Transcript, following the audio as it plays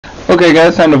Okay,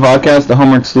 guys, time to vodcast the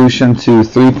homework solution to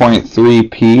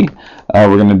 3.3p.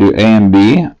 We're going to do A and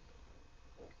B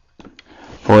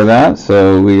for that.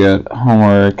 So we got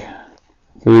homework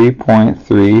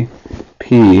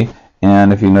 3.3p.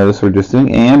 And if you notice, we're just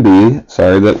doing A and B.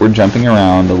 Sorry that we're jumping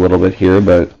around a little bit here,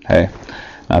 but hey,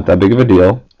 not that big of a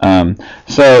deal.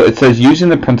 So it says, using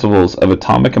the principles of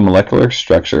atomic and molecular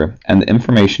structure and the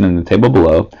information in the table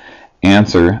below,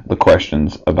 answer the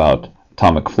questions about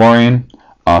atomic fluorine,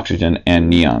 oxygen, and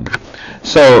neon.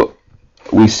 So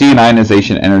we see an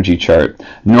ionization energy chart.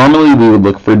 Normally we would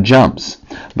look for jumps,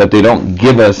 but they don't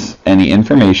give us any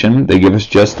information. They give us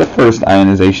just the first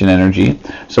ionization energy.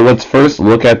 So let's first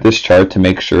look at this chart to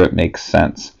make sure it makes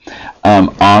sense.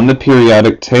 On the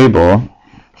periodic table,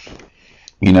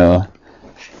 you know,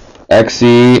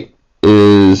 Xe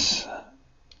is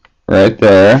right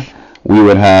there. We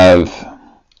would have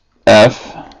F,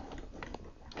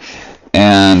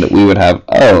 and we would have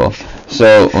O.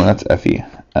 So, well, that's Fe,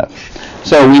 F.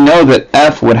 So we know that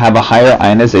F would have a higher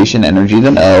ionization energy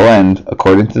than O, and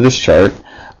according to this chart,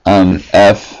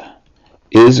 F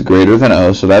is greater than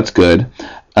O, so that's good.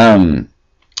 And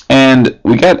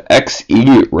we got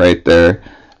Xe right there,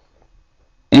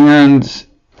 and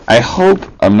I hope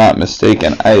I'm not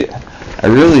mistaken. I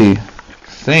really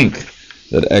think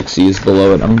that Xe is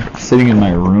below it. I'm sitting in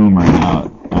my room right now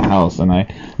at my house, and I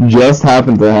just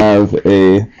happen to have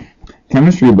a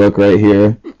chemistry book right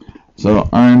here. So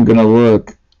I'm going to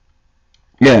look.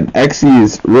 Yeah, Xe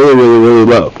is really, really, really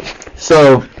low.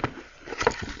 So,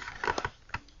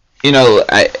 you know,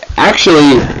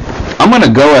 I'm going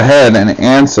to go ahead and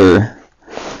answer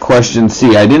question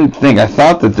C. I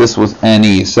thought that this was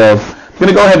NE. So I'm going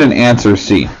to go ahead and answer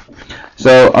C.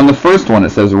 So on the first one, it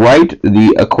says, write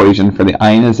the equation for the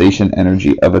ionization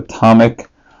energy of atomic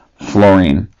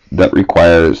fluorine that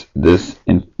requires this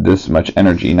much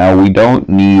energy. Now, we don't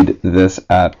need this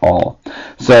at all.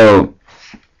 So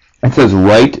it says,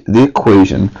 write the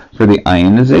equation for the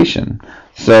ionization.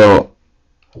 So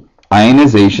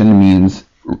ionization means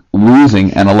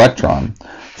losing an electron.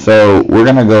 So we're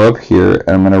going to go up here, and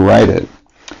I'm going to write it.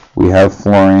 We have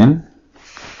fluorine,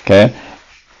 okay?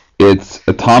 It's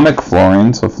atomic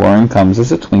fluorine, so fluorine comes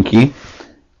as a Twinkie,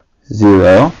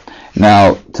 0.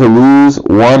 Now, to lose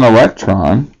one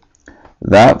electron,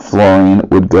 that fluorine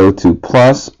would go to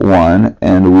 +1,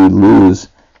 and we'd lose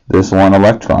this one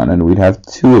electron, and we'd have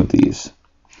 2 of these.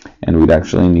 And we'd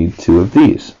actually need 2 of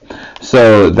these.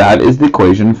 So that is the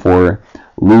equation for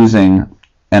losing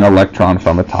an electron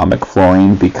from atomic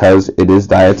fluorine. Because it is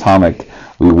diatomic,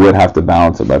 we would have to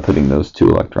balance it by putting those 2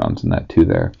 electrons and that 2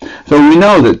 there. So we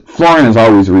know that fluorine is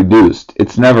always reduced.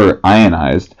 It's never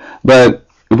ionized. But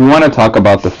if we want to talk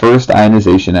about the first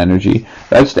ionization energy,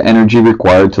 that's the energy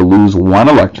required to lose one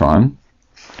electron.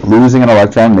 Losing an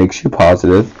electron makes you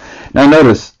positive. Now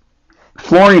notice,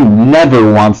 fluorine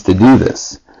never wants to do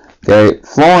this. Okay?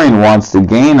 Fluorine wants to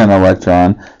gain an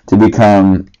electron to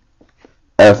become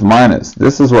F-.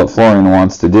 This is what fluorine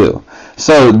wants to do.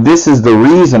 So this is the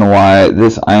reason why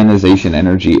this ionization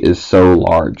energy is so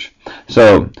large.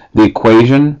 So the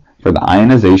equation for the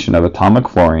ionization of atomic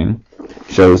fluorine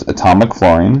shows atomic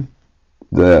fluorine,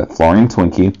 the fluorine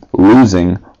Twinkie,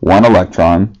 losing one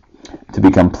electron to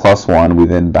become +1. We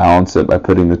then balance it by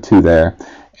putting the 2 there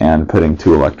and putting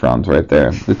 2 electrons right there.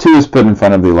 The 2 is put in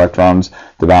front of the electrons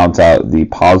to balance out the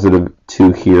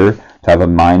 +2 here, to have a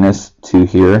 -2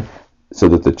 here, so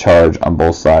that the charge on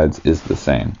both sides is the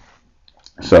same.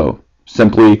 So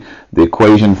simply, the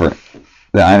equation for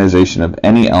the ionization of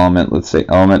any element, let's say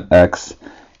element X,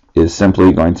 is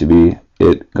simply going to be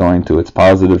it going to its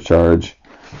positive charge,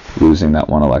 losing that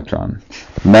one electron.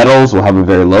 Metals will have a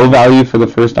very low value for the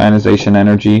first ionization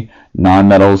energy.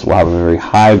 Non-metals will have a very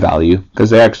high value because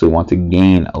they actually want to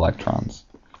gain electrons.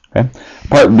 Okay?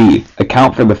 Part B,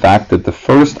 account for the fact that the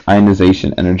first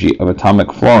ionization energy of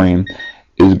atomic fluorine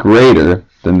is greater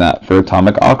than that for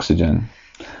atomic oxygen.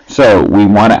 So we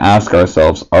want to ask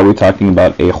ourselves, are we talking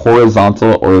about a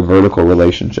horizontal or a vertical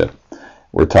relationship?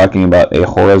 We're talking about a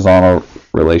horizontal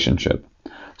relationship.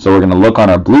 So we're going to look on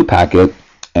our blue packet,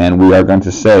 and we are going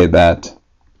to say that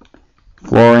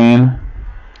fluorine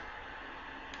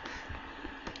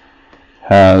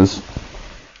has,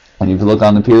 when you look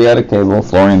on the periodic table,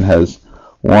 fluorine has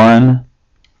 1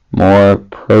 more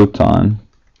proton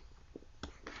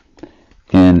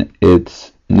in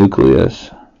its nucleus.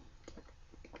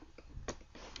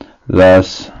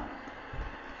 Thus,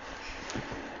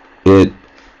 it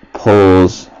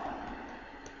pulls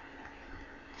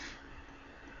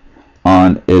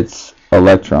on its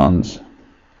electrons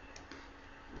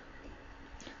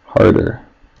harder.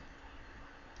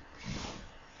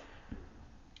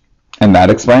 And that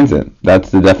explains it.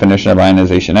 That's the definition of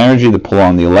ionization energy, the pull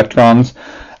on the electrons.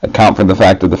 Account for the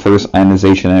fact that the first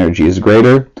ionization energy is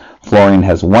greater. Fluorine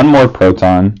has one more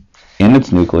proton in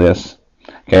its nucleus.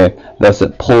 Okay, thus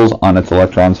it pulls on its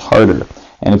electrons harder.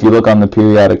 And if you look on the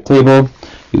periodic table,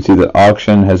 you see that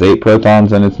oxygen has 8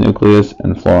 protons in its nucleus,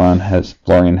 and fluorine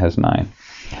has 9.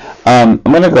 I'm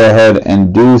going to go ahead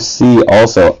and do C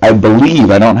also. I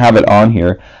believe, I don't have it on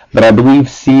here, but I believe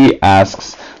C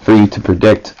asks for you to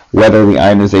predict whether the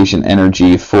ionization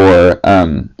energy for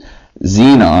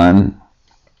xenon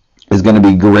is going to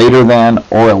be greater than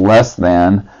or less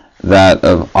than that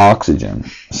of oxygen.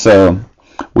 So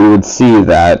we would see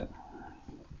that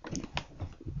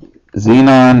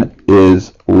xenon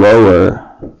is lower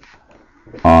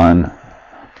on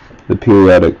the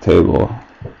periodic table.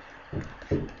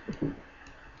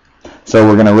 So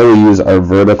we're going to really use our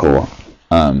vertical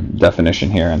definition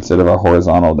here instead of our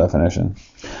horizontal definition.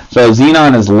 So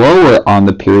xenon is lower on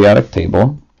the periodic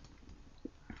table,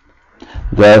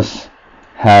 thus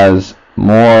has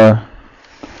more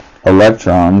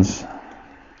electrons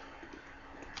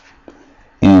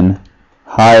in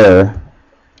higher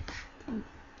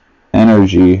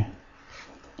energy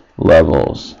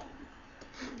levels.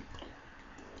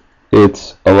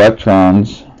 Its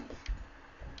electrons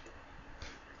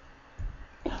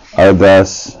are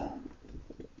thus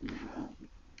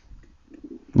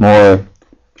more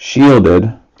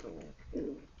shielded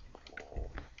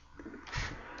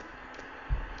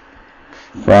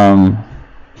from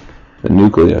the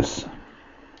nucleus.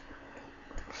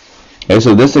 Okay,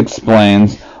 so this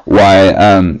explains why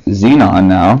xenon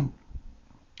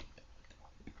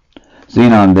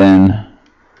then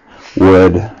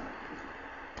would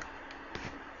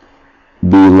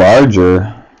be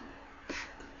larger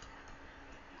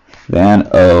than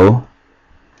O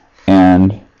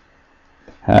and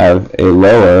have a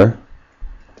lower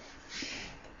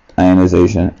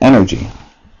ionization energy.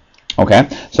 Okay,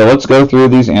 so let's go through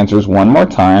these answers one more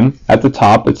time. At the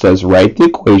top it says write the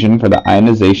equation for the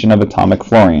ionization of atomic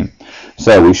fluorine.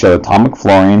 So we show atomic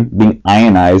fluorine being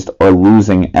ionized or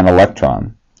losing an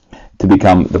electron to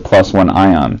become the +1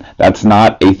 ion. That's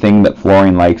not a thing that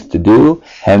fluorine likes to do,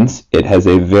 hence it has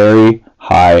a very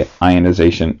high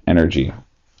ionization energy.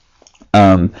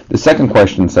 The second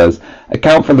question says,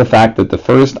 account for the fact that the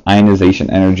first ionization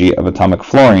energy of atomic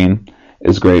fluorine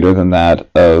is greater than that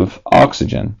of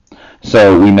oxygen.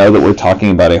 So we know that we're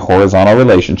talking about a horizontal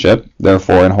relationship.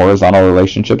 Therefore, in horizontal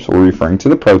relationships, we're referring to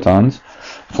the protons.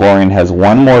 Fluorine has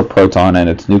one more proton in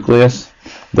its nucleus,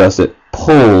 thus it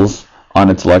pulls on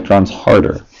its electrons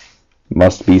harder.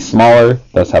 Must be smaller,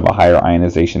 thus have a higher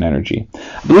ionization energy.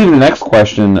 I believe the next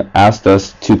question asked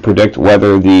us to predict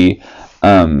whether the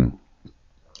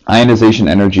ionization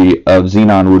energy of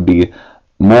xenon would be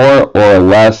more or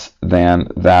less than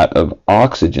that of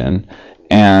oxygen.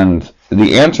 And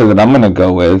the answer that I'm going to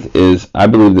go with is I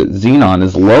believe that xenon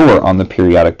is lower on the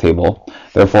periodic table.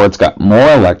 Therefore, it's got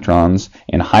more electrons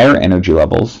in higher energy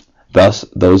levels. Thus,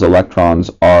 those electrons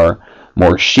are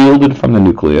more shielded from the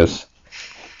nucleus.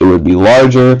 It would be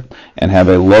larger and have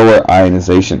a lower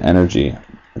ionization energy.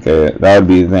 Okay, that would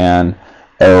be than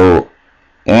O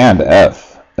and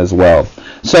F as well.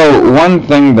 So one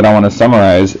thing that I want to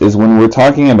summarize is when we're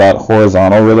talking about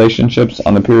horizontal relationships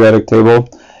on the periodic table,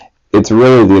 it's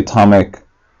really the atomic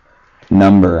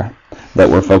number that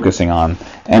we're focusing on.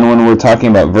 And when we're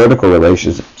talking about vertical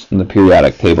relationships in the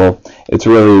periodic table, it's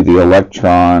really the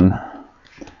electron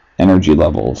energy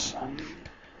levels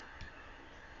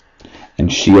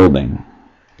and shielding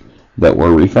that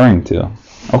we're referring to.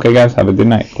 Okay guys, have a good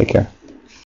night. Take care.